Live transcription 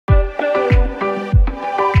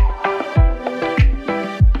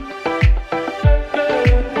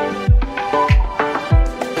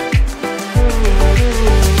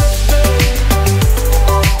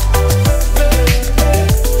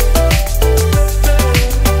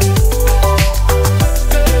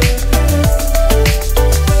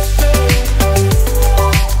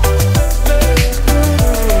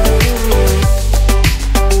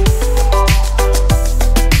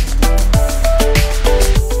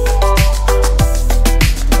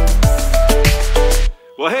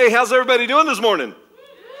how's everybody doing this morning?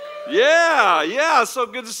 Yeah, so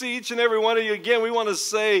good to see each and every one of you. Again, we want to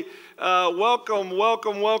say welcome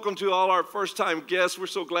to all our first-time guests. We're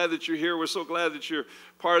so glad that you're here. We're so glad that you're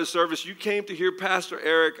part of the service. You came to hear Pastor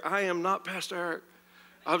Eric. I am not Pastor Eric.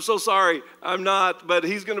 I'm so sorry, I'm not, but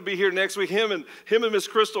he's going to be here next week. Him and Miss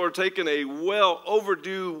Crystal are taking a well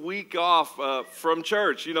overdue week off from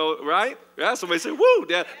church, right? Yeah, somebody say, woo,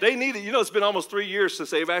 Dad, they need it. It's been almost 3 years since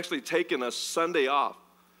they've actually taken a Sunday off.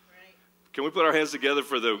 Can we put our hands together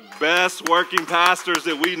for the best working pastors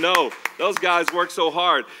that we know? Those guys work so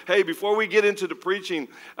hard. Hey, before we get into the preaching,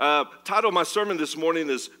 title of my sermon this morning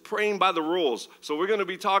is Praying by the Rules. So we're going to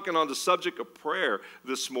be talking on the subject of prayer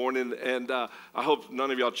this morning, and I hope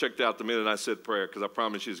none of y'all checked out the minute I said prayer, because I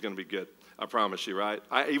promise you it's going to be good. I promise you, right?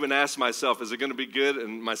 I even asked myself, is it going to be good?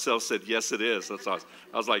 And myself said, yes, it is. That's awesome.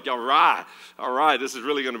 I was like, all right, this is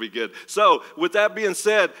really going to be good. So with that being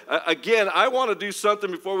said, again, I want to do something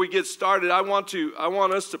before we get started. I want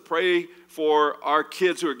us to pray for our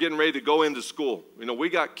kids who are getting ready to go into school. We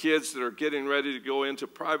got kids that are getting ready to go into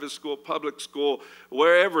private school, public school,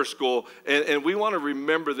 wherever school, and we want to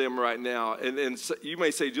remember them right now. And so you may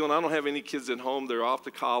say, Julian, I don't have any kids at home. They're off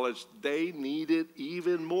to college. They need it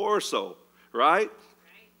even more so. Right?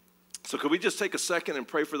 So could we just take a second and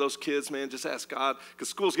pray for those kids, man? Just ask God, because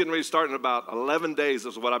school's getting ready to start in about 11 days.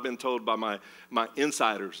 That's what I've been told by my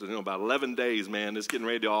insiders. About 11 days, man. It's getting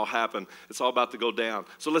ready to all happen. It's all about to go down.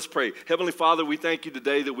 So let's pray. Heavenly Father, we thank you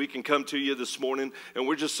today that we can come to you this morning, and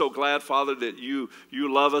we're just so glad, Father, that you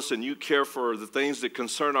love us and you care for the things that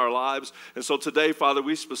concern our lives. And so today, Father,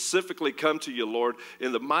 we specifically come to you, Lord,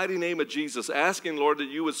 in the mighty name of Jesus, asking, Lord, that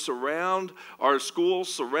you would surround our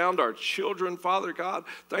schools, surround our children, Father God.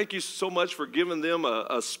 Thank you so much for giving them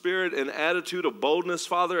a spirit and attitude of boldness,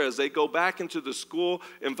 Father, as they go back into the school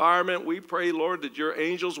environment. We pray, Lord, that your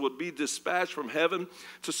angels would be dispatched from heaven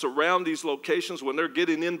to surround these locations when they're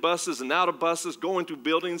getting in buses and out of buses, going through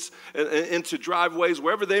buildings and into driveways,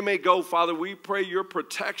 wherever they may go, Father. We pray your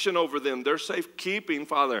protection over them, their safekeeping,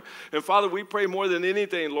 Father. And Father, we pray more than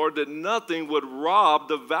anything, Lord, that nothing would rob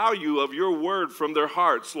the value of your word from their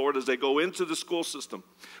hearts, Lord, as they go into the school system.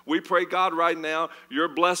 We pray, God, right now, your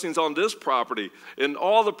blessings on this property and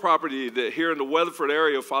all the property that here in the Weatherford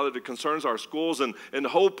area, Father, that concerns our schools and the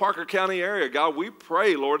whole Parker County area. God, we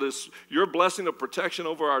pray, Lord, this your blessing of protection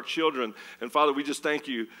over our children. And Father, we just thank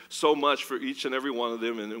you so much for each and every one of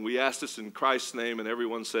them. And we ask this in Christ's name, and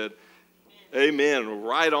everyone said, amen.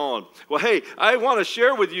 Right on. Well, hey, I want to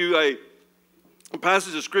share with you a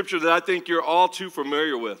passage of Scripture that I think you're all too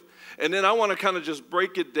familiar with. And then I want to kind of just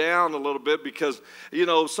break it down a little bit because,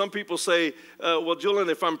 some people say, well, Julian,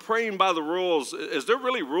 if I'm praying by the rules, is there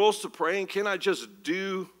really rules to praying? Can I just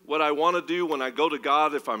do what I want to do when I go to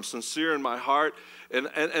God if I'm sincere in my heart? And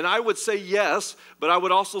I would say yes, but I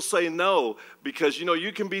would also say no because,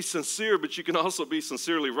 you can be sincere, but you can also be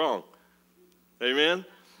sincerely wrong. Amen?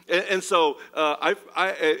 And so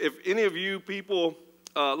if any of you people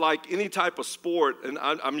like any type of sport, and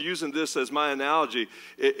I'm using this as my analogy,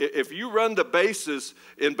 if you run the bases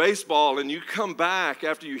in baseball and you come back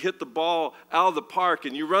after you hit the ball out of the park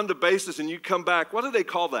and you run the bases and you come back, what do they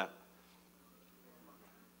call that?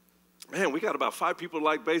 Man, we got about 5 people who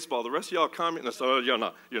like baseball. The rest of y'all communists, you're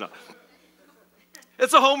not.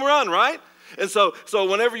 It's a home run, right? And so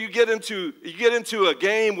whenever you get into a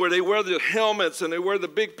game where they wear the helmets and they wear the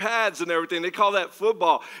big pads and everything, they call that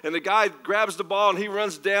football. And the guy grabs the ball and he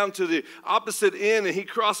runs down to the opposite end and he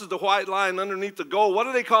crosses the white line underneath the goal. What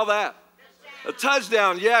do they call that? A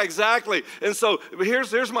touchdown. Yeah, exactly. And so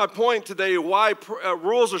here's my point today, why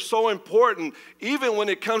rules are so important even when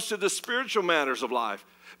it comes to the spiritual matters of life.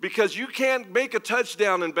 Because you can't make a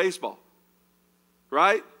touchdown in baseball.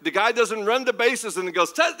 Right? The guy doesn't run the bases and it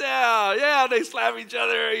goes, touchdown. Yeah, they slap each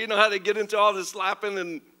other. You know how they get into all this slapping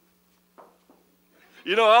and,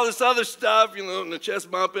 all this other stuff, and the chest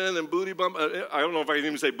bumping and booty bumping. I don't know if I can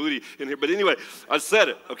even say booty in here, but anyway, I said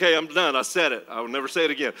it. Okay, I'm done. I said it. I will never say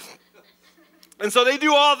it again. And so they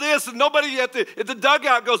do all this and nobody at the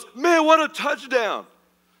dugout goes, man, what a touchdown.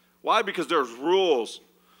 Why? Because there's rules.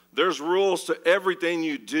 There's rules to everything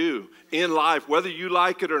you do in life, whether you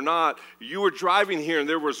like it or not. You were driving here, and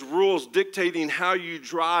there was rules dictating how you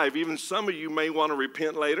drive. Even some of you may want to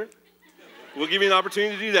repent later. We'll give you an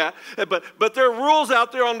opportunity to do that. But there are rules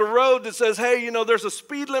out there on the road that says, hey, there's a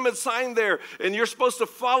speed limit sign there, and you're supposed to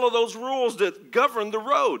follow those rules that govern the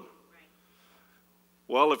road.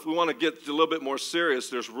 Well, if we want to get a little bit more serious,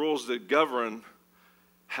 there's rules that govern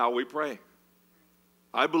how we pray.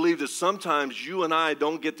 I believe that sometimes you and I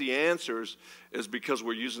don't get the answers is because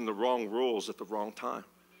we're using the wrong rules at the wrong time.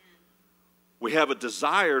 We have a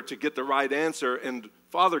desire to get the right answer, and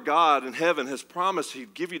Father God in heaven has promised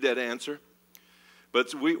he'd give you that answer,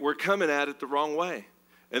 but we're coming at it the wrong way.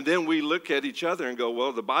 And then we look at each other and go,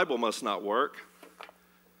 well, the Bible must not work,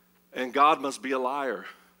 and God must be a liar.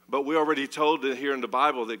 But we already told here in the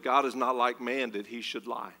Bible that God is not like man that he should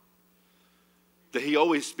lie, that he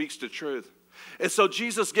always speaks the truth. And so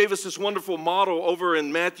Jesus gave us this wonderful model over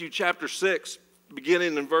in Matthew chapter 6,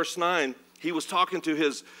 beginning in verse 9. He was talking to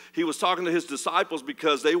his disciples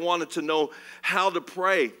because they wanted to know how to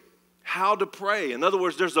pray. How to pray. In other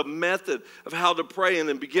words, there's a method of how to pray. And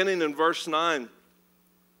then beginning in verse 9,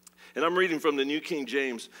 and I'm reading from the New King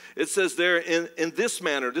James, it says there, in this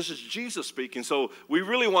manner, this is Jesus speaking, so we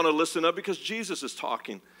really want to listen up because Jesus is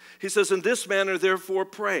talking. He says, in this manner, therefore,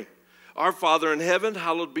 pray. Our Father in heaven,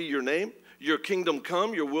 hallowed be your name. Your kingdom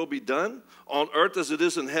come, your will be done, on earth as it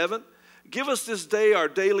is in heaven. Give us this day our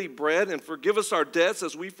daily bread, and forgive us our debts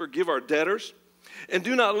as we forgive our debtors. And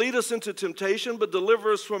do not lead us into temptation, but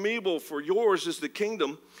deliver us from evil. For yours is the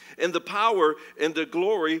kingdom, and the power, and the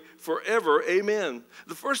glory forever. Amen.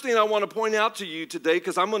 The first thing I want to point out to you today,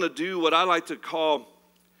 because I'm going to do what I like to call,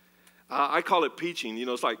 I call it preaching. You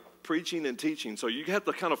know, it's like preaching and teaching. So you have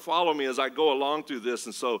to kind of follow me as I go along through this.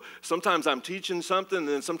 And so sometimes I'm teaching something, and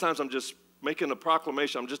then sometimes I'm just making a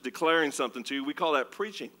proclamation. I'm just declaring something to you. We call that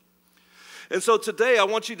preaching. And so today I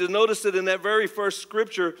want you to notice that in that very first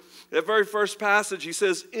scripture, that very first passage, he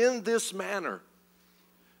says, in this manner.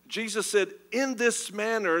 Jesus said, in this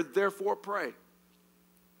manner, therefore pray.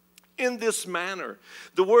 In this manner.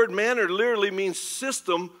 The word manner literally means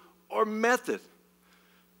system or method.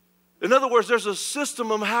 In other words, there's a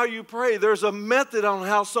system of how you pray. There's a method on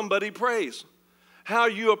how somebody prays. How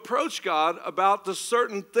you approach God about the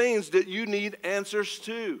certain things that you need answers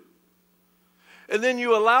to. And then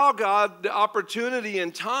you allow God the opportunity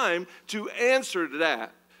and time to answer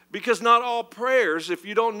that. Because not all prayers, if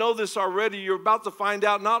you don't know this already, you're about to find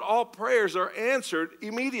out, not all prayers are answered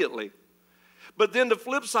immediately. But then the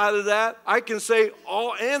flip side of that, I can say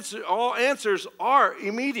all answers are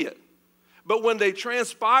immediate. But when they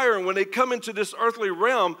transpire and when they come into this earthly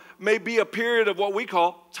realm, may be a period of what we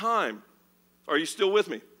call time. Are you still with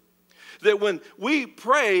me? That when we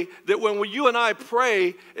pray, that when you and I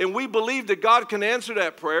pray and we believe that God can answer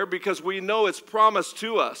that prayer because we know it's promised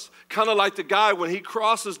to us. Kind of like the guy when he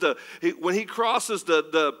crosses the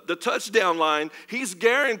touchdown line, he's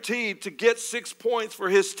guaranteed to get 6 points for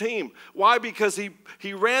his team. Why? Because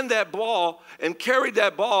he ran that ball and carried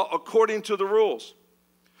that ball according to the rules.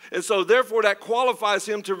 And so therefore that qualifies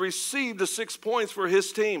him to receive the 6 points for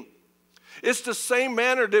his team. It's the same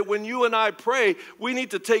manner that when you and I pray, we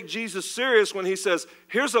need to take Jesus serious when he says,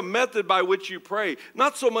 here's a method by which you pray.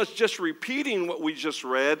 Not so much just repeating what we just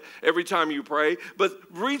read every time you pray, but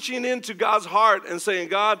reaching into God's heart and saying,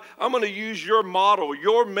 God, I'm going to use your model,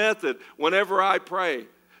 your method whenever I pray.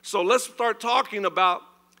 So let's start talking about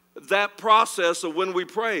that process of when we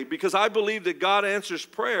pray, because I believe that God answers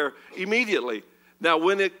prayer immediately. Now,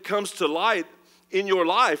 when it comes to light in your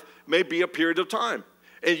life, may be a period of time.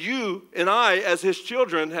 And you and I, as his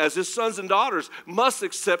children, as his sons and daughters, must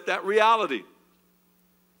accept that reality.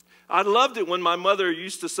 I loved it when my mother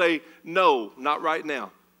used to say, no, not right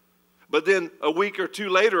now. But then a week or two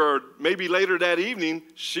later, or maybe later that evening,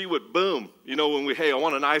 she would boom. You know, when hey, I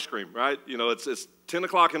want an ice cream, right? You know, it's 10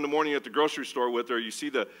 o'clock in the morning at the grocery store with her. You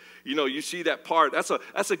see that part. That's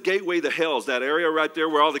a gateway to hell. Is that area right there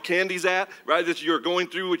where all the candy's at, right? That you're going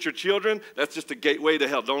through with your children. That's just a gateway to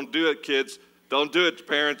hell. Don't do it, kids. Don't do it,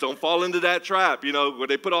 parents. Don't fall into that trap, you know, where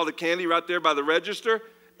they put all the candy right there by the register.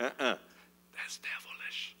 That's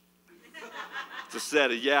devilish. Just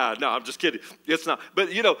said it. Yeah, no, I'm just kidding. It's not.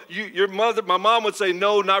 But, you know, my mom would say,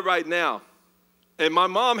 no, not right now. And my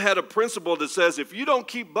mom had a principle that says, if you don't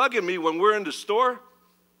keep bugging me when we're in the store,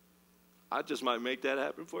 I just might make that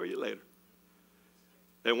happen for you later.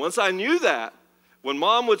 And once I knew that, when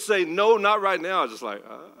mom would say, no, not right now, I was just like,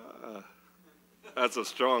 that's a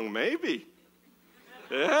strong maybe.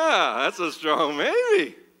 Yeah, that's a strong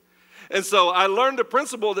maybe. And so I learned the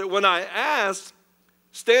principle that when I asked,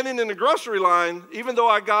 standing in the grocery line, even though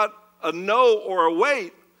I got a no or a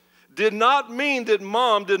wait, did not mean that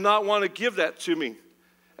mom did not want to give that to me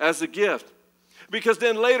as a gift. Because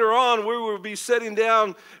then later on, we would be sitting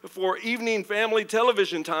down for evening family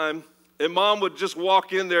television time, and mom would just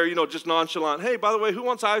walk in there, you know, just nonchalant. Hey, by the way, who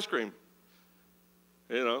wants ice cream?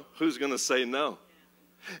 You know, who's going to say no?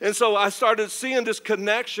 And so I started seeing this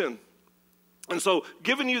connection. And so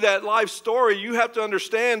giving you that life story, you have to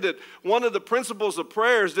understand that one of the principles of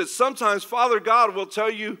prayer is that sometimes Father God will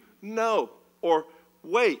tell you no or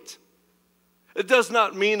wait. It does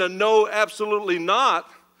not mean a no, absolutely not.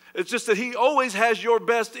 It's just that he always has your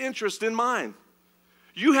best interest in mind.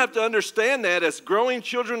 You have to understand that as growing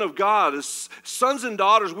children of God, as sons and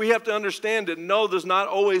daughters, we have to understand that no does not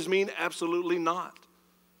always mean absolutely not.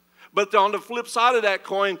 But on the flip side of that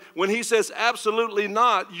coin, when he says absolutely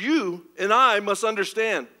not, you and I must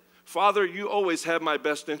understand, Father, you always have my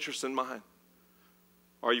best interest in mind.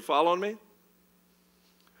 Are you following me?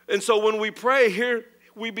 And so when we pray here,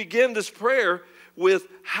 we begin this prayer with,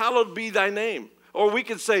 hallowed be thy name. Or we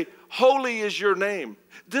could say, holy is your name.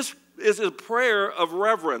 This is a prayer of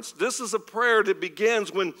reverence. This is a prayer that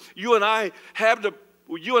begins when you and I have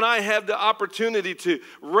the opportunity to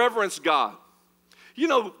reverence God. You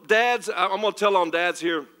know, dads, I'm going to tell on dads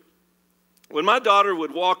here. When my daughter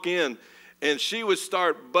would walk in and she would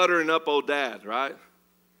start buttering up old dad, right?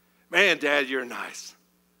 Man, Dad, you're nice.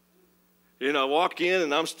 You know, walk in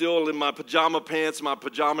and I'm still in my pajama pants, my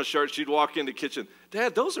pajama shirt. She'd walk in the kitchen.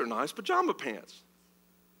 Dad, those are nice pajama pants.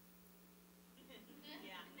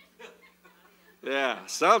 Yeah,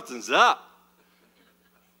 something's up.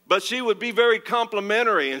 But she would be very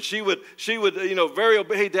complimentary, and she would, very,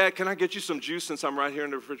 hey, Dad, can I get you some juice since I'm right here in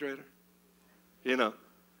the refrigerator? You know,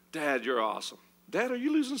 Dad, you're awesome. Dad, are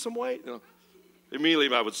you losing some weight? You know,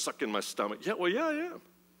 immediately I would suck in my stomach. Yeah, well, yeah, I am.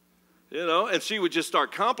 You know, and she would just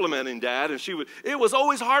start complimenting Dad, and it was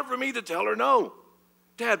always hard for me to tell her no.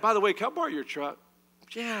 Dad, by the way, can I borrow your truck?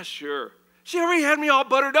 Yeah, sure. She already had me all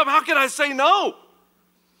buttered up. How can I say no?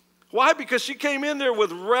 Why? Because she came in there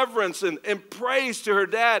with reverence and praise to her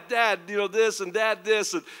dad. Dad, this and Dad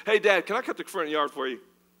this. And, hey, Dad, can I cut the front yard for you?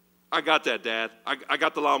 I got that, Dad. I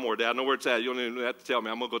got the lawnmower, Dad. I know where it's at. You don't even have to tell me.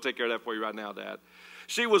 I'm going to go take care of that for you right now, Dad.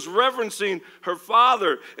 She was reverencing her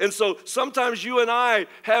father. And so sometimes you and I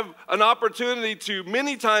have an opportunity to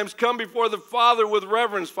many times come before the Father with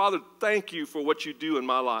reverence. Father, thank you for what you do in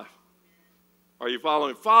my life. Are you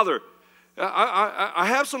following? Father, I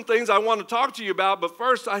have some things I want to talk to you about, but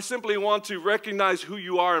first I simply want to recognize who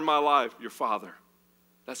you are in my life, your Father.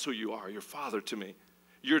 That's who you are, your Father to me.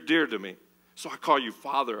 You're dear to me. So I call you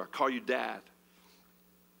Father, I call you Dad.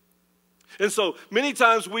 And so many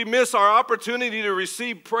times we miss our opportunity to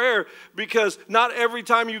receive prayer because not every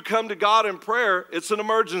time you come to God in prayer, it's an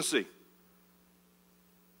emergency.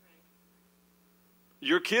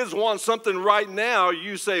 Your kids want something right now,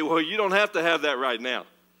 you say, well, you don't have to have that right now.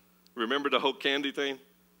 Remember the whole candy thing?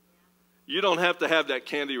 You don't have to have that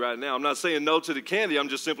candy right now. I'm not saying no to the candy. I'm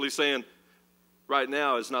just simply saying right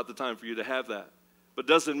now is not the time for you to have that. But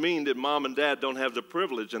doesn't mean that Mom and Dad don't have the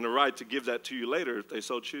privilege and the right to give that to you later if they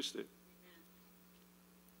so choose to.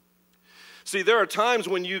 See, there are times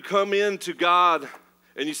when you come into God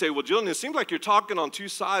and you say, well, Julian, it seems like you're talking on two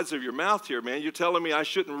sides of your mouth here, man. You're telling me I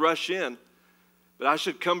shouldn't rush in, but I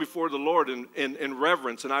should come before the Lord in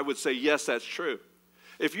reverence. And I would say, yes, that's true.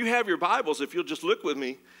 If you have your Bibles, if you'll just look with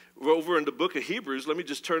me, we're over in the book of Hebrews. Let me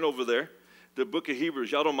just turn over there. The book of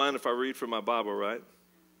Hebrews. Y'all don't mind if I read from my Bible, right?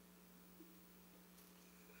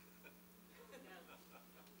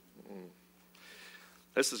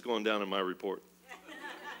 This is going down in my report.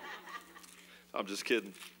 I'm just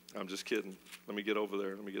kidding. I'm just kidding. Let me get over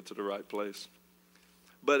there. Let me get to the right place.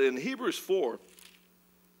 But in Hebrews 4,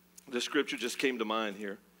 the scripture just came to mind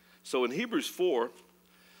here. So in Hebrews 4,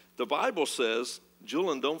 the Bible says,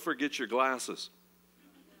 Julian, don't forget your glasses.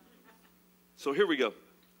 So here we go.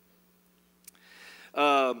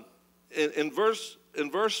 In verse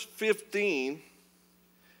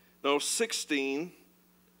 16,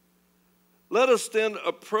 let us then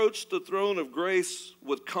approach the throne of grace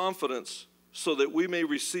with confidence so that we may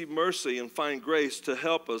receive mercy and find grace to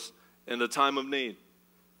help us in the time of need.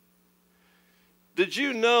 Did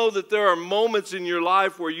you know that there are moments in your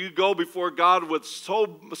life where you go before God with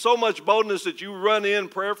so much boldness that you run in,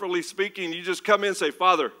 prayerfully speaking, you just come in and say,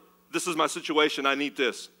 Father, this is my situation, I need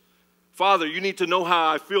this. Father, you need to know how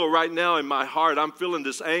I feel right now in my heart. I'm feeling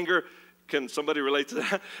this anger. Can somebody relate to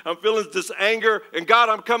that? I'm feeling this anger, and God,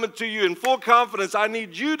 I'm coming to you in full confidence. I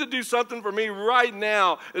need you to do something for me right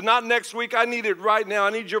now, and not next week. I need it right now. I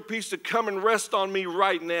need your peace to come and rest on me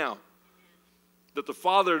right now. That the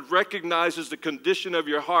Father recognizes the condition of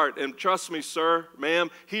your heart, and trust me, sir, ma'am,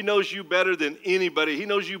 He knows you better than anybody. He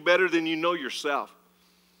knows you better than you know yourself.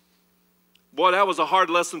 Boy, that was a hard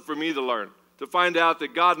lesson for me to learn. To find out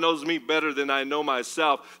that God knows me better than I know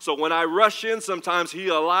myself. So when I rush in sometimes, He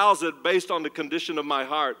allows it based on the condition of my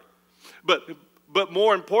heart. But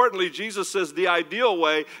more importantly, Jesus says the ideal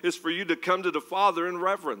way is for you to come to the Father in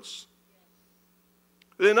reverence.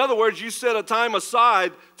 In other words, you set a time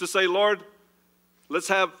aside to say, Lord, let's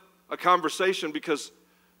have a conversation, because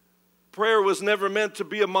prayer was never meant to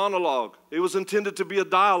be a monologue. It was intended to be a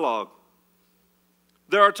dialogue.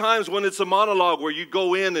 There are times when it's a monologue where you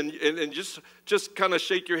go in and just kind of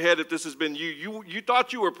shake your head if this has been you. You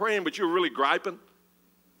thought you were praying, but you were really griping.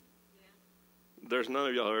 Yeah. There's none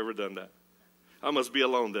of y'all who have ever done that. I must be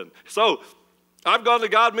alone then. So I've gone to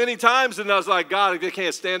God many times, and I was like, God, I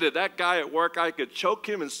can't stand it. That guy at work, I could choke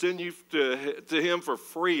him and send you to him for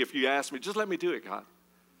free if you asked me. Just let me do it, God.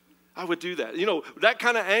 I would do that. You know, that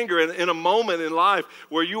kind of anger in a moment in life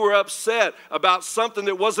where you were upset about something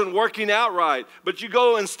that wasn't working out right, but you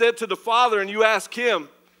go instead to the Father and you ask him,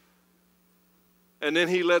 and then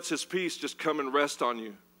he lets his peace just come and rest on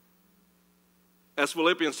you. As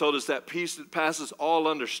Philippians told us, that peace that passes all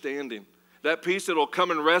understanding. That peace that will come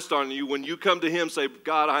and rest on you when you come to him, say,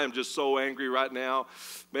 God, I am just so angry right now.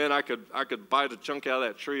 Man, I could bite a chunk out of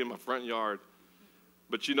that tree in my front yard.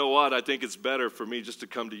 But you know what? I think it's better for me just to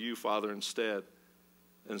come to you, Father, instead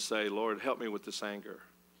and say, Lord, help me with this anger.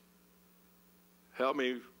 Help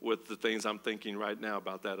me with the things I'm thinking right now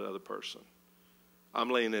about that other person. I'm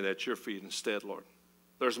laying it at your feet instead, Lord.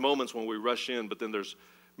 There's moments when we rush in, but then there's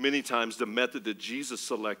many times the method that Jesus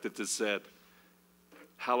selected that said,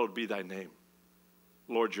 hallowed be thy name.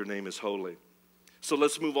 Lord, your name is holy. So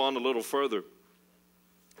let's move on a little further.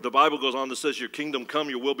 The Bible goes on to says, your kingdom come,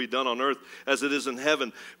 your will be done on earth as it is in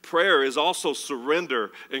heaven. Prayer is also surrender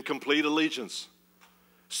and complete allegiance.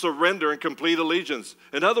 Surrender and complete allegiance.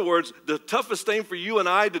 In other words, the toughest thing for you and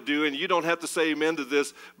I to do, and you don't have to say amen to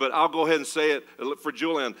this, but I'll go ahead and say it for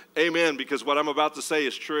Julian. Amen, because what I'm about to say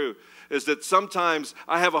is true, is that sometimes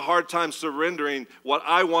I have a hard time surrendering what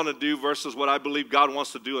I want to do versus what I believe God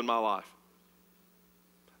wants to do in my life.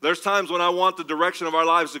 There's times when I want the direction of our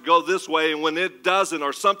lives to go this way, and when it doesn't,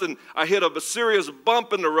 or something, I hit a serious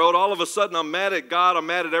bump in the road, all of a sudden I'm mad at God, I'm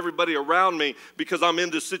mad at everybody around me because I'm in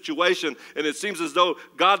this situation, and it seems as though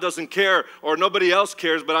God doesn't care or nobody else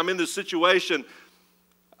cares, but I'm in this situation.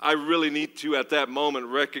 I really need to, at that moment,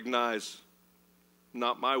 recognize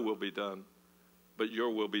not my will be done, but your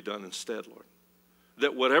will be done instead, Lord.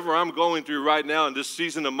 That whatever I'm going through right now in this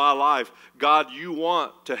season of my life, God, you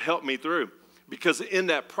want to help me through. Because in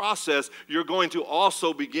that process, you're going to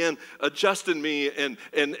also begin adjusting me and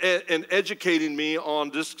educating me on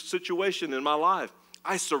this situation in my life.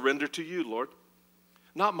 I surrender to you, Lord.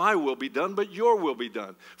 Not my will be done, but your will be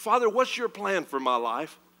done. Father, what's your plan for my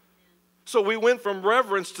life? So we went from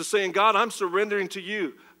reverence to saying, God, I'm surrendering to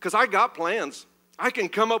you because I got plans. I can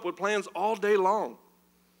come up with plans all day long.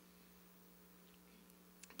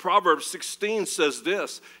 Proverbs 16 says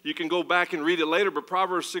this. You can go back and read it later, but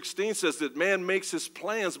Proverbs 16 says that man makes his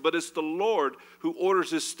plans, but it's the Lord who orders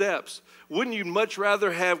his steps. Wouldn't you much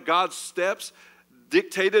rather have God's steps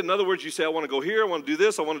dictated? In other words, you say, I want to go here, I want to do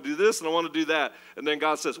this, I want to do this, and I want to do that. And then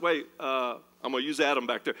God says, wait, I'm going to use Adam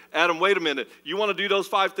back there. Adam, wait a minute. You want to do those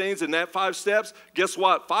 5 things in that 5 steps? Guess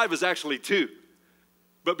what? 5 is actually 2.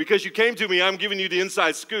 But because you came to me, I'm giving you the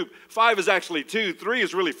inside scoop. 5 is actually 2. 3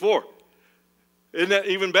 is really 4. Isn't that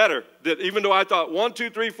even better? That even though I thought 1, 2,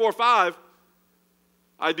 3, 4, 5,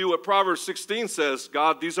 I do what Proverbs 16 says,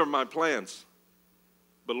 God, these are my plans.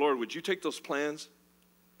 But Lord, would you take those plans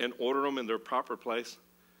and order them in their proper place?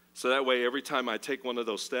 So that way, every time I take one of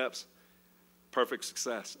those steps, perfect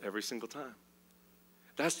success every single time.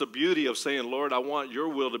 That's the beauty of saying, Lord, I want your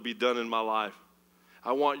will to be done in my life.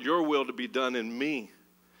 I want your will to be done in me.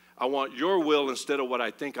 I want your will instead of what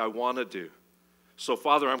I think I want to do. So,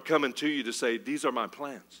 Father, I'm coming to you to say, these are my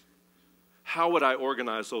plans. How would I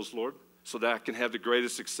organize those, Lord, so that I can have the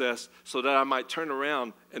greatest success, so that I might turn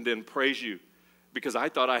around and then praise you? Because I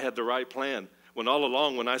thought I had the right plan, when all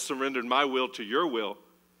along, when I surrendered my will to your will,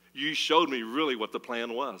 you showed me really what the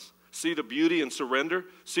plan was. See the beauty in surrender?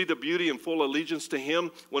 See the beauty in full allegiance to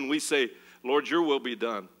him when we say, Lord, your will be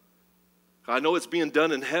done. I know it's being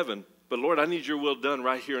done in heaven, but Lord, I need your will done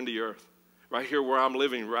right here in the earth. Right here where I'm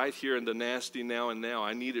living, right here in the nasty now and now.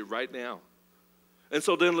 I need it right now. And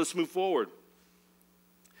so then let's move forward.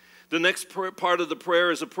 The next part of the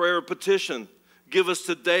prayer is a prayer of petition. Give us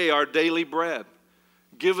today our daily bread.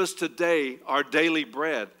 Give us today our daily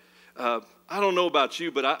bread. I don't know about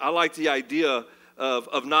you, but I like the idea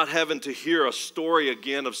of not having to hear a story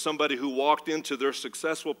again of somebody who walked into their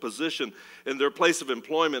successful position in their place of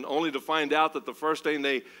employment only to find out that the first thing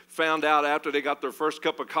they found out after they got their first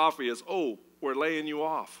cup of coffee is, oh, we're laying you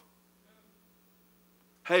off.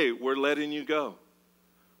 Hey, we're letting you go.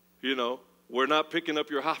 You know, we're not picking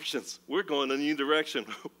up your options. We're going a new direction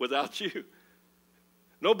without you.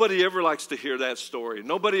 Nobody ever likes to hear that story.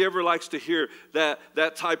 Nobody ever likes to hear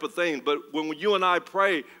that type of thing. But when you and I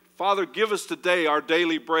pray, Father, give us today our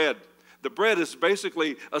daily bread. The bread is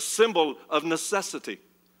basically a symbol of necessity.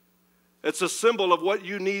 It's a symbol of what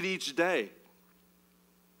you need each day.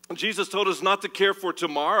 Jesus told us not to care for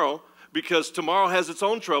tomorrow because tomorrow has its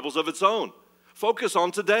own troubles of its own. Focus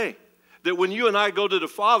on today. That when you and I go to the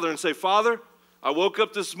Father and say, Father, I woke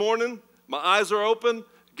up this morning, my eyes are open,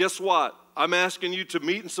 guess what? I'm asking you to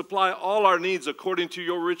meet and supply all our needs according to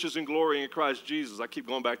your riches and glory in Christ Jesus. I keep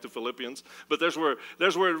going back to Philippians, but there's where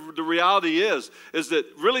the reality is that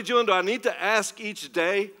really, Julian, do I need to ask each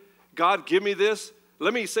day, God, give me this?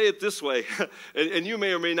 Let me say it this way, and you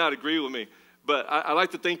may or may not agree with me, but I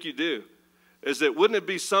like to think you do, is that wouldn't it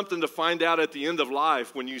be something to find out at the end of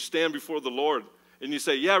life when you stand before the Lord and you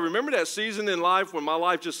say, yeah, remember that season in life when my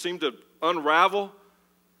life just seemed to unravel?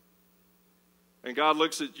 And God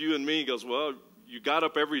looks at you and me and goes, well, you got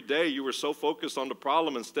up every day. You were so focused on the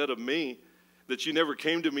problem instead of me that you never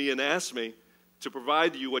came to me and asked me to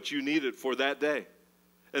provide you what you needed for that day.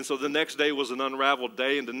 And so the next day was an unraveled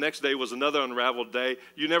day, and the next day was another unraveled day.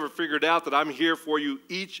 You never figured out that I'm here for you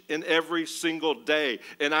each and every single day.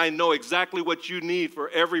 And I know exactly what you need for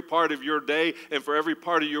every part of your day and for every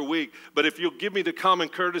part of your week. But if you'll give me the common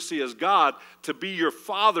courtesy as God to be your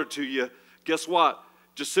Father to you, guess what?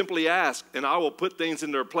 Just simply ask, and I will put things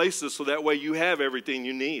in their places so that way you have everything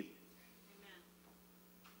you need. Amen.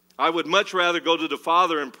 I would much rather go to the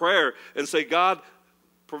Father in prayer and say, God,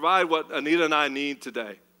 provide what Anita and I need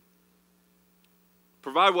today.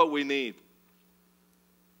 Provide what we need.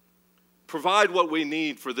 Provide what we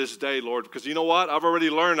need for this day, Lord, because you know what? I've already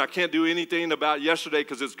learned I can't do anything about yesterday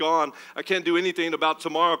because it's gone. I can't do anything about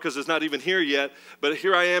tomorrow because it's not even here yet, but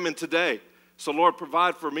here I am in today. So, Lord,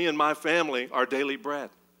 provide for me and my family our daily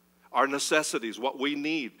bread, our necessities, what we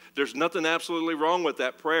need. There's nothing absolutely wrong with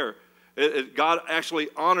that prayer. God actually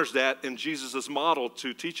honors that in Jesus' model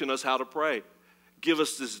to teaching us how to pray. Give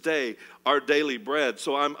us this day our daily bread.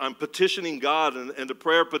 So I'm petitioning God, and the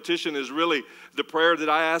prayer petition is really the prayer that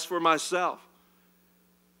I ask for myself.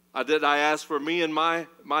 I ask for me and my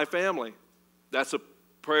family. That's a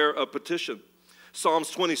prayer of petition.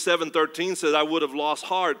 Psalms 27:13 says, I would have lost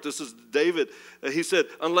heart. This is David. He said,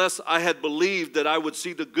 unless I had believed that I would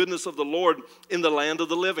see the goodness of the Lord in the land of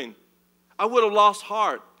the living. I would have lost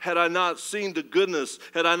heart had I not seen the goodness,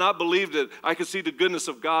 had I not believed that I could see the goodness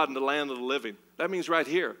of God in the land of the living. That means right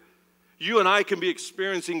here. You and I can be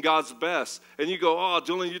experiencing God's best. And you go, oh,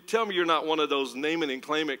 Julian, you tell me you're not one of those name it and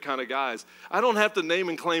claim it kind of guys. I don't have to name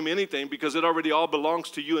and claim anything because it already all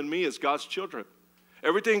belongs to you and me as God's children.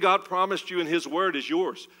 Everything God promised you in His Word is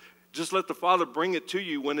yours. Just let the Father bring it to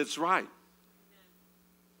you when it's right.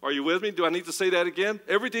 Are you with me? Do I need to say that again?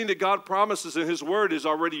 Everything that God promises in His Word is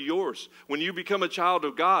already yours when you become a child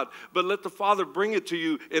of God. But let the Father bring it to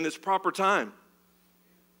you in its proper time.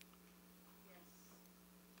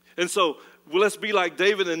 And so let's be like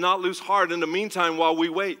David and not lose heart in the meantime while we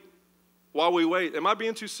wait. While we wait. Am I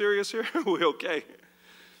being too serious here? Are we okay?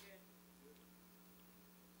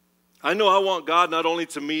 I know I want God not only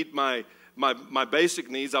to meet my basic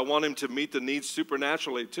needs, I want Him to meet the needs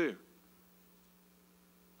supernaturally too.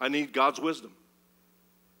 I need God's wisdom.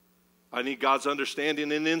 I need God's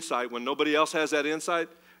understanding and insight. When nobody else has that insight,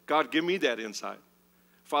 God, give me that insight.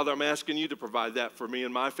 Father, I'm asking you to provide that for me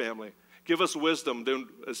and my family. Give us wisdom. Then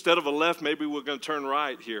instead of a left, maybe we're going to turn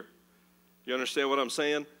right here. You understand what I'm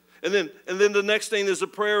saying? And then the next thing is a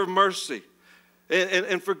prayer of mercy.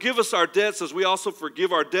 And forgive us our debts as we also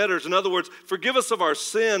forgive our debtors. In other words, forgive us of our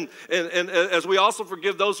sin and as we also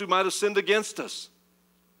forgive those who might have sinned against us.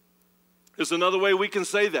 There's another way we can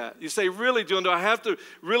say that. You say, really, John, do I have to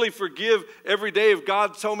really forgive every day? If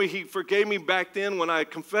God told me He forgave me back then when I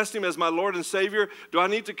confessed Him as my Lord and Savior, do I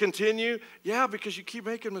need to continue? Yeah, because you keep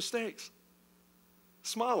making mistakes.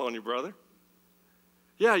 Smile on you, brother.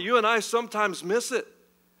 Yeah, you and I sometimes miss it.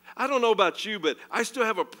 I don't know about you, but I still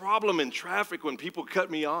have a problem in traffic when people cut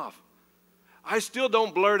me off. I still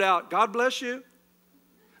don't blurt out, God bless you.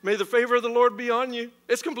 May the favor of the Lord be on you.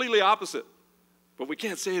 It's completely opposite. But we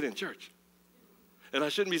can't say it in church. And I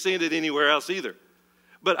shouldn't be saying it anywhere else either.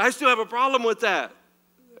 But I still have a problem with that.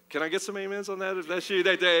 Can I get some amens on that? If that's you,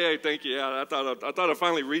 hey, thank you. Yeah, I thought I'd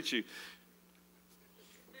finally reach you.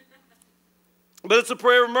 But it's a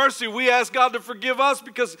prayer of mercy. We ask God to forgive us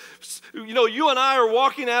because, you know, you and I are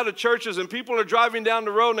walking out of churches and people are driving down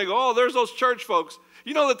the road and they go, oh, there's those church folks.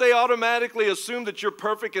 You know that they automatically assume that you're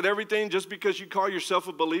perfect at everything just because you call yourself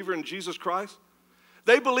a believer in Jesus Christ?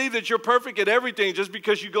 They believe that you're perfect at everything just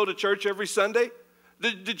because you go to church every Sunday.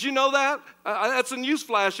 Did you know that? That's a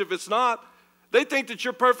newsflash if it's not. They think that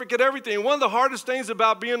you're perfect at everything. One of the hardest things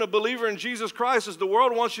about being a believer in Jesus Christ is the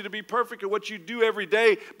world wants you to be perfect at what you do every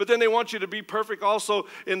day, but then they want you to be perfect also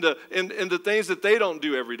in the things that they don't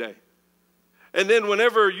do every day. And then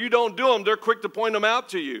whenever you don't do them, they're quick to point them out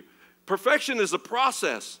to you. Perfection is a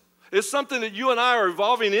process. It's something that you and I are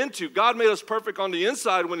evolving into. God made us perfect on the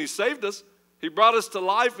inside when he saved us. He brought us to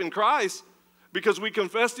life in Christ because we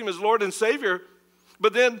confessed him as Lord and Savior.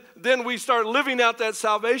 But then we start living out that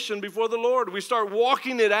salvation before the Lord. We start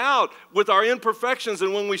walking it out with our imperfections.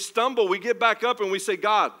 And when we stumble, we get back up and we say,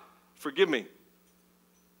 God, forgive me.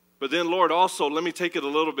 But then, Lord, also, let me take it a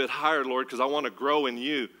little bit higher, Lord, because I want to grow in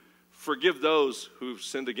you. Forgive those who've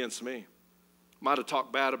sinned against me. Might have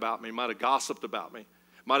talked bad about me. Might have gossiped about me.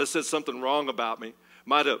 Might have said something wrong about me.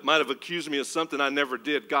 Might have accused me of something I never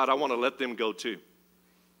did. God, I want to let them go too.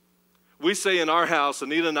 We say in our house,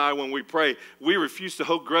 Anita and I, when we pray, we refuse to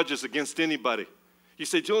hold grudges against anybody. You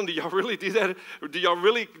say, Julian, do y'all really do that? Or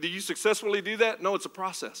do you successfully do that? No, it's a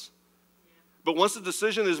process. But once the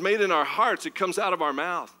decision is made in our hearts, it comes out of our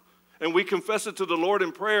mouth. And we confess it to the Lord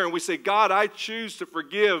in prayer, and we say, God, I choose to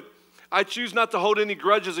forgive. I choose not to hold any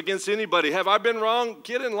grudges against anybody. Have I been wrong?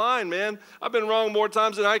 Get in line, man. I've been wrong more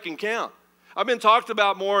times than I can count. I've been talked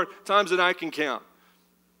about more times than I can count.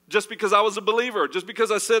 Just because I was a believer, just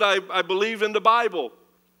because I said I believe in the Bible.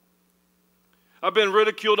 I've been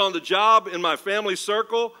ridiculed on the job, in my family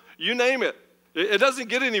circle, you name it. It doesn't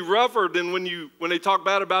get any rougher than when they talk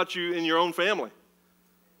bad about you in your own family.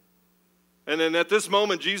 And then at this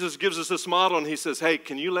moment, Jesus gives us this model, and he says, hey,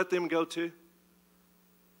 can you let them go too?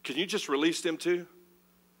 Can you just release them too?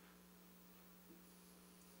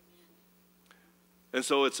 And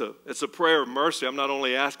so it's a prayer of mercy. I'm not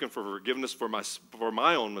only asking for forgiveness for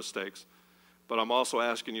my own mistakes, but I'm also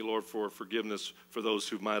asking you, Lord, for forgiveness for those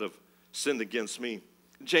who might have sinned against me.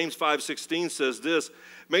 James 5:16 says this,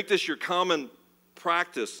 make this your common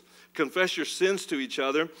practice. Confess your sins to each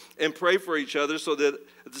other and pray for each other so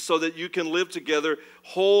that you can live together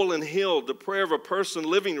whole and healed. The prayer of a person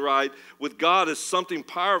living right with God is something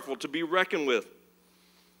powerful to be reckoned with.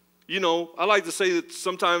 You know, I like to say that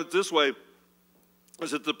sometimes this way,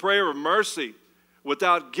 is that the prayer of mercy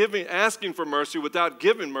without asking for mercy without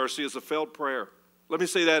giving mercy is a failed prayer. Let me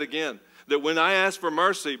say that again. That when I ask for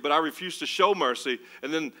mercy, but I refuse to show mercy,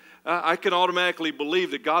 and then I can automatically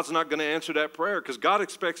believe that God's not going to answer that prayer because God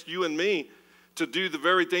expects you and me to do the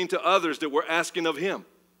very thing to others that we're asking of him.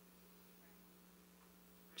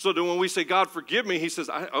 So that when we say, God, forgive me, he says,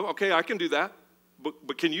 okay, I can do that.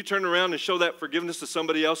 But can you turn around and show that forgiveness to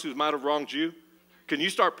somebody else who might have wronged you? Can you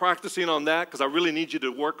start practicing on that? Because I really need you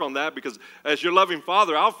to work on that because as your loving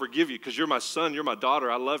father, I'll forgive you because you're my son, you're my daughter,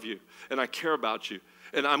 I love you, and I care about you.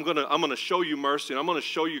 And I'm gonna show you mercy, and I'm gonna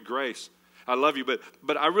show you grace. I love you,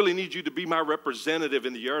 but I really need you to be my representative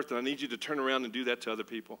in the earth, and I need you to turn around and do that to other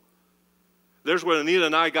people. There's where Anita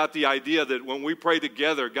and I got the idea that when we pray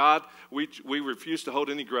together, God, we refuse to hold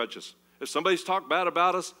any grudges. If somebody's talked bad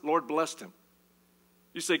about us, Lord, bless them.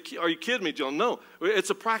 You say, are you kidding me, John? No, it's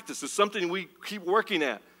a practice. It's something we keep working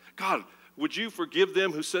at. God, would you forgive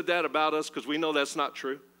them who said that about us because we know that's not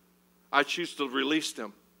true? I choose to release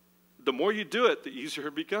them. The more you do it, the easier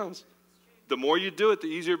it becomes. The more you do it, the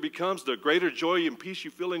easier it becomes. The greater joy and peace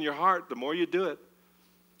you feel in your heart, the more you do it.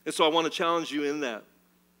 And so I want to challenge you in that.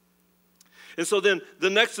 And so then the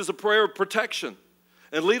next is a prayer of protection.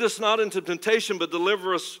 And lead us not into temptation, but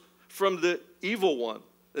deliver us from the evil one.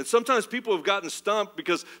 And sometimes people have gotten stumped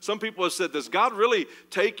because some people have said, does God really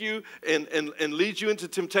take you and lead you into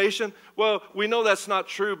temptation? Well, we know that's not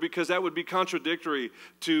true because that would be contradictory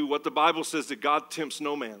to what the Bible says that God tempts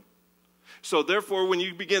no man. So therefore, when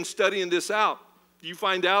you begin studying this out, you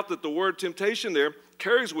find out that the word temptation there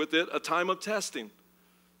carries with it a time of testing.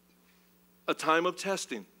 A time of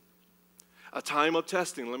testing. A time of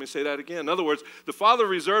testing. Let me say that again. In other words, the Father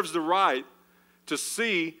reserves the right to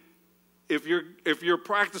see if you're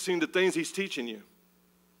practicing the things he's teaching you.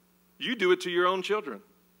 You do it to your own children.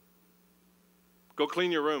 Go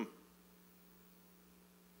clean your room.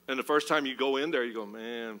 And the first time you go in there, you go,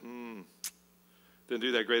 man, didn't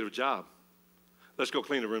do that great of a job. Let's go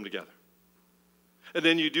clean the room together. And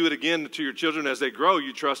then you do it again to your children as they grow.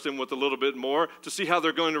 You trust them with a little bit more to see how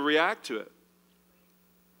they're going to react to it.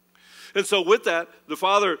 And so with that, the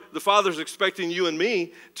Father's expecting you and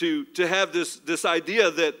me to have this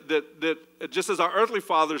idea that just as our earthly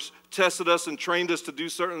fathers tested us and trained us to do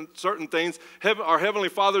certain things, our Heavenly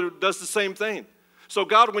Father does the same thing. So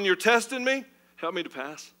God, when you're testing me, help me to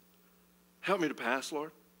pass. Help me to pass,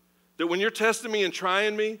 Lord. That when you're testing me and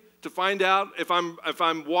trying me to find out if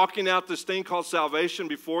I'm walking out this thing called salvation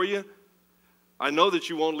before you, I know that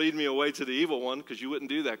you won't lead me away to the evil one because you wouldn't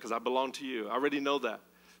do that because I belong to you. I already know that.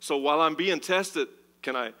 So while I'm being tested,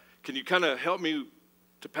 can you kind of help me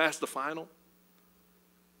to pass the final?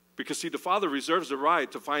 Because see, the Father reserves the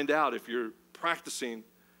right to find out if you're practicing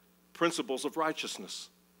principles of righteousness,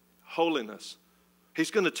 holiness. He's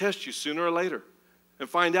going to test you sooner or later. and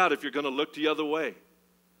find out if you're going to look the other way.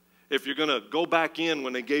 If you're going to go back in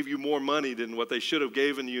when they gave you more money than what they should have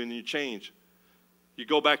given you and you change. You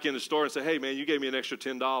go back in the store and say, hey, man, you gave me an extra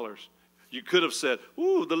 $10. You could have said,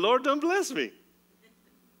 ooh, the Lord done bless me.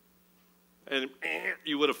 And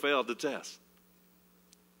you would have failed the test.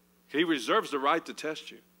 He reserves the right to test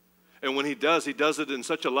you. And when he does it in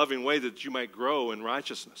such a loving way that you might grow in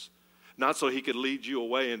righteousness. Not so he could lead you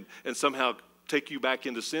away and somehow take you back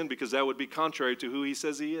into sin, because that would be contrary to who he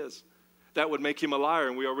says he is. That would make him a liar,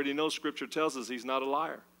 and we already know Scripture tells us he's not a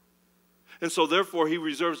liar. And so therefore, he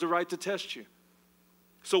reserves the right to test you.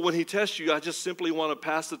 So when he tests you, I just simply want to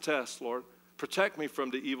pass the test, Lord. Protect me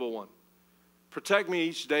from the evil one. Protect me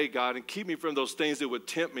each day, God, and keep me from those things that would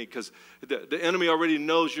tempt me, because the enemy already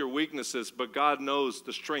knows your weaknesses, but God knows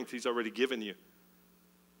the strength he's already given you.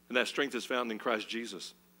 And that strength is found in Christ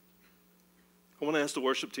Jesus. I want to ask the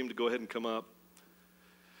worship team to go ahead and come up.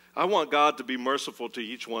 I want God to be merciful to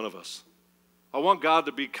each one of us. I want God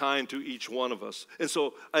to be kind to each one of us. And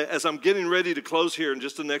so as I'm getting ready to close here in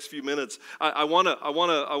just the next few minutes, I want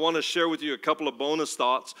to share with you a couple of bonus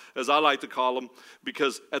thoughts, as I like to call them,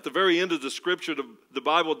 because at the very end of the Scripture, the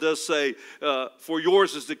Bible does say, for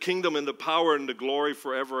yours is the kingdom and the power and the glory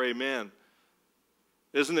forever, amen.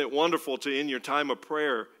 Isn't it wonderful to end your time of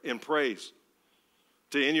prayer and praise?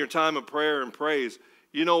 To end your time of prayer and praise.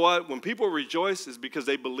 You know what? When people rejoice, it's because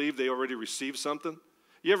they believe they already received something.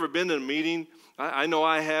 You ever been in a meeting? I know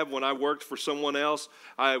I have. When I worked for someone else,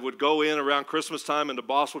 I would go in around Christmas time and the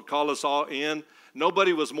boss would call us all in.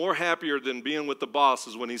 Nobody was more happier than being with the boss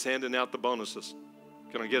is when he's handing out the bonuses.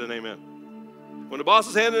 Can I get an amen? When the boss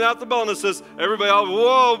is handing out the bonuses, everybody all,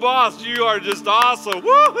 whoa, boss, you are just awesome.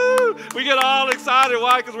 Woohoo! We get all excited.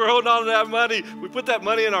 Why? Because we're holding on to that money. We put that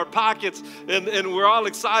money in our pockets, and we're all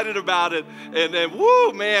excited about it. And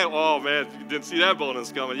woo, man, oh, man, you didn't see that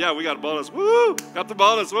bonus coming. Yeah, we got a bonus. Woo, got the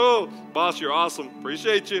bonus. Woo, boss, you're awesome.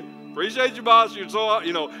 Appreciate you. Appreciate you, boss. You're so,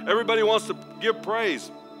 everybody wants to give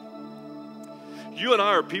praise. You and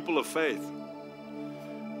I are people of faith.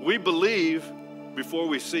 We believe before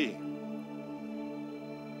we see.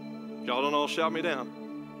 Y'all don't all shout me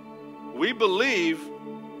down. We believe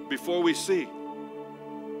before we see.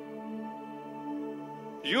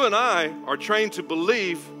 You and I are trained to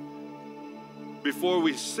believe before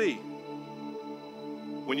we see.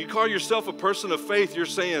 When you call yourself a person of faith, you're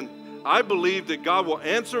saying, I believe that God will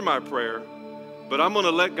answer my prayer, but I'm going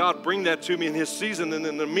to let God bring that to me in his season. And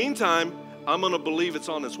in the meantime, I'm going to believe it's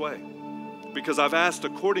on its way, because I've asked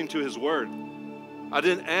according to his word. I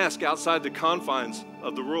didn't ask outside the confines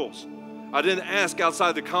of the rules. I didn't ask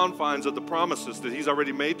outside the confines of the promises that he's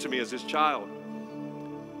already made to me as his child.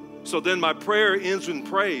 So then my prayer ends in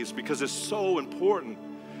praise, because it's so important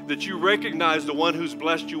that you recognize the one who's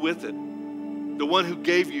blessed you with it, the one who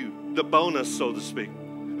gave you the bonus, so to speak,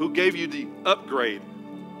 who gave you the upgrade.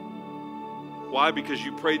 Why? Because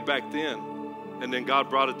you prayed back then, and then God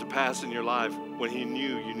brought it to pass in your life when he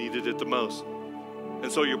knew you needed it the most.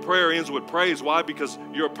 And so your prayer ends with praise. Why? Because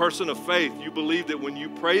you're a person of faith. You believe that when you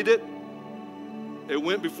prayed it, it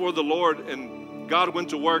went before the Lord, and God went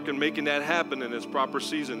to work in making that happen in his proper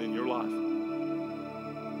season in your life.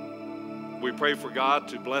 We pray for God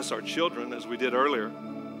to bless our children, as we did earlier.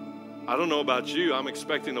 I don't know about you. I'm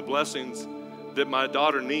expecting the blessings that my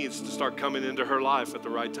daughter needs to start coming into her life at the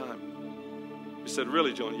right time. You said,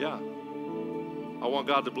 really, Joan? Yeah. I want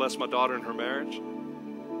God to bless my daughter in her marriage.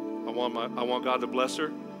 I want God to bless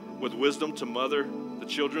her with wisdom to mother the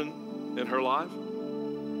children in her life.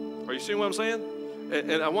 Are you seeing what I'm saying?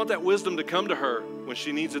 And I want that wisdom to come to her when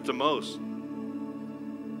she needs it the most.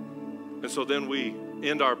 And so then we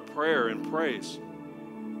end our prayer in praise.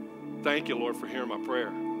 Thank you, Lord, for hearing my prayer.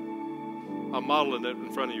 I'm modeling it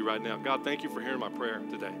in front of you right now. God, thank you for hearing my prayer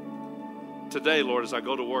today. Today, Lord, as I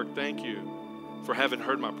go to work, thank you for having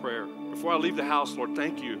heard my prayer. Before I leave the house, Lord,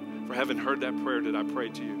 thank you for having heard that prayer that I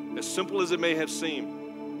prayed to you. As simple as it may have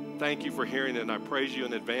seemed, thank you for hearing it, and I praise you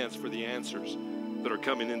in advance for the answers that are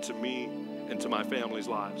coming into me and to my family's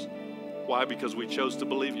lives. Why? Because we chose to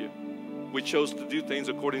believe you. We chose to do things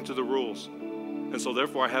according to the rules. And so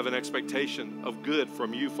therefore I have an expectation of good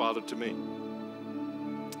from you, Father, to me.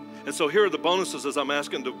 And so here are the bonuses as I'm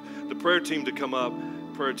asking the prayer team to come up.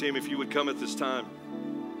 Prayer team, if you would come at this time.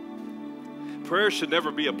 Prayer should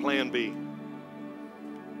never be a plan B.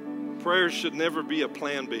 Prayer should never be a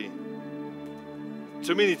plan B.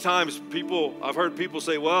 Too many times I've heard people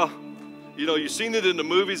say, well, you've seen it in the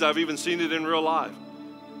movies. I've even seen it in real life.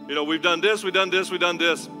 We've done this, we've done this, we've done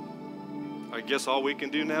this. I guess all we can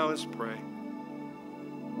do now is pray.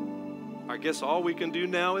 I guess all we can do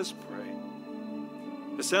now is pray.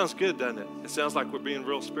 It sounds good, doesn't it? It sounds like we're being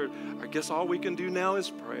real spirit. I guess all we can do now is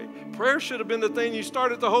pray. Prayer should have been the thing you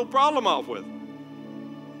started the whole problem off with.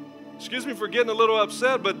 Excuse me for getting a little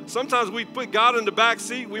upset, but sometimes we put God in the back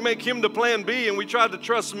seat. We make him the plan B, and we try to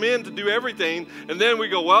trust men to do everything. And then we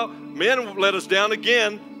go, well, men let us down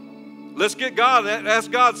again. Let's get God and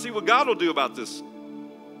ask God, see what God will do about this.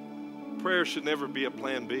 Prayer should never be a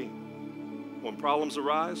plan B. When problems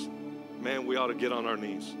arise, man, we ought to get on our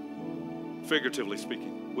knees. Figuratively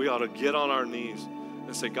speaking, we ought to get on our knees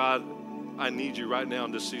and say, God, I need you right now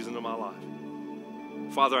in this season of my life.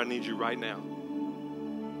 Father, I need you right now.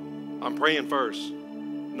 I'm praying first,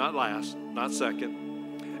 not last, not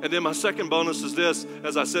second. And then my second bonus is this,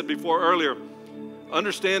 as I said before earlier,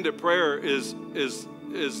 understand that prayer is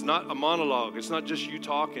not a monologue. It's not just you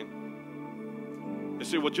talking. You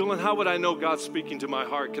say, well, Julian, how would I know God's speaking to my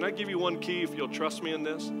heart? Can I give you one key if you'll trust me in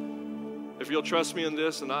this? If you'll trust me in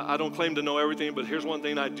this, and I don't claim to know everything, but here's one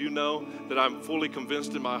thing I do know that I'm fully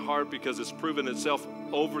convinced in my heart because it's proven itself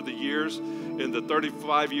over the years, in the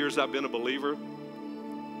 35 years I've been a believer.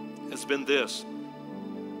 It's been this: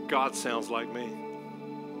 God sounds like me.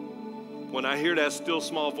 When I hear that still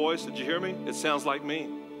small voice, did you hear me? It sounds like me.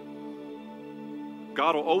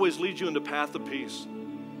 God will always lead you in the path of peace.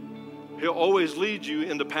 He'll always lead you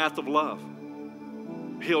in the path of love.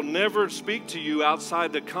 He'll never speak to you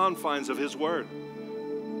outside the confines of his word.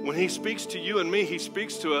 When he speaks to you and me, he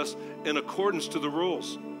speaks to us in accordance to the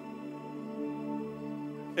rules.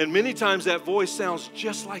 And many times that voice sounds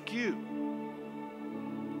just like you.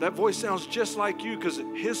 That voice sounds just like you because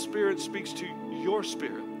his spirit speaks to your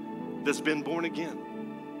spirit that's been born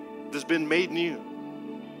again, that's been made new.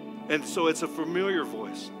 And so it's a familiar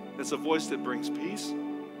voice. It's a voice that brings peace.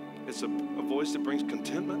 It's a voice that brings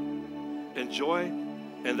contentment and joy.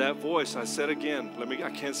 And that voice, I said again,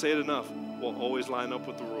 I can't say it enough, will always line up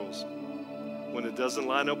with the rules. When it doesn't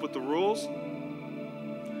line up with the rules,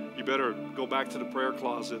 you better go back to the prayer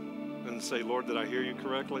closet and say, Lord, did I hear you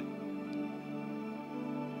correctly?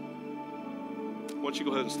 Why don't you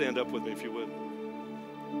go ahead and stand up with me if you would.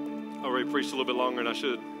 I already preached a little bit longer than I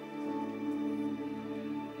should.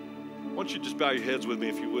 Why don't you just bow your heads with me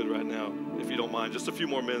if you would right now, if you don't mind, just a few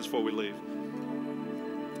more minutes before we leave.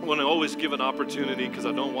 I want to always give an opportunity because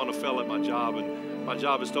I don't want to fail at my job, and my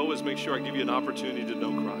job is to always make sure I give you an opportunity to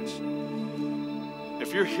know Christ.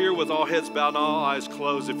 If you're here with all heads bowed and all eyes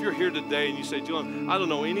closed, if you're here today and you say, Julian, I don't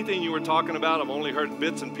know anything you were talking about. I've only heard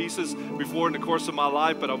bits and pieces before in the course of my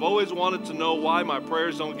life, but I've always wanted to know why my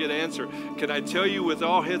prayers don't get answered. Can I tell you with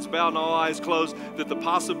all heads bowed and all eyes closed that the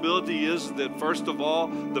possibility is that first of all,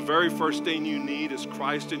 the very first thing you need is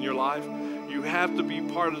Christ in your life? You have to be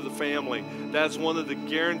part of the family. That's one of the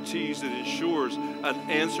guarantees that ensures an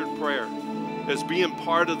answered prayer, is being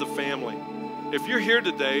part of the family. If you're here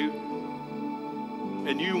today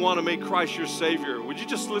and you want to make Christ your Savior, would you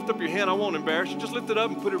just lift up your hand? I won't embarrass you. Just lift it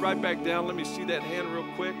up and put it right back down. Let me see that hand real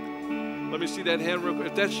quick. Let me see that hand real quick.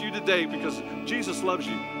 If that's you today, because Jesus loves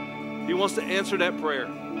you, he wants to answer that prayer.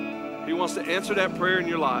 He wants to answer that prayer in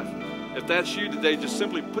your life. If that's you today, just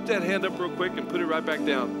simply put that hand up real quick and put it right back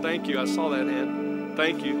down. Thank you. I saw that hand.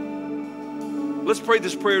 Thank you. Let's pray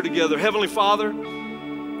this prayer together. Heavenly Father,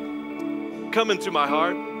 come into my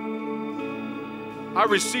heart. I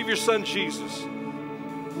receive your Son, Jesus,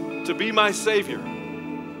 to be my Savior,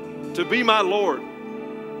 to be my Lord.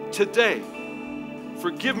 Today,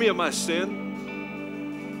 forgive me of my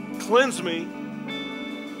sin, cleanse me,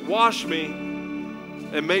 wash me,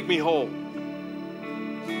 and make me whole.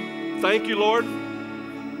 Thank you, Lord,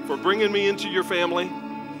 for bringing me into your family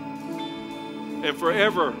and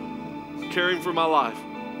forever caring for my life.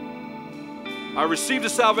 I receive the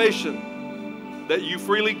salvation that you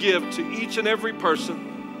freely give to each and every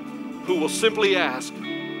person who will simply ask.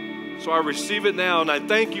 So I receive it now, and I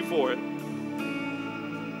thank you for it.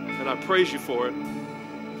 And I praise you for it.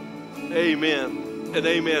 Amen and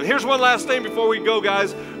amen. Here's one last thing before we go,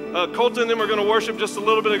 guys. Colton and them are going to worship just a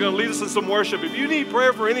little bit. They're going to lead us in some worship. If you need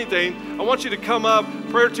prayer for anything, I want you to come up.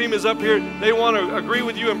 Prayer team is up here. They want to agree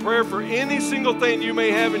with you in prayer for any single thing you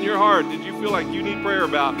may have in your heart that you feel like you need prayer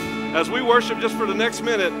about. As we worship just for the next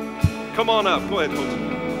minute, come on up. Go ahead, Colton.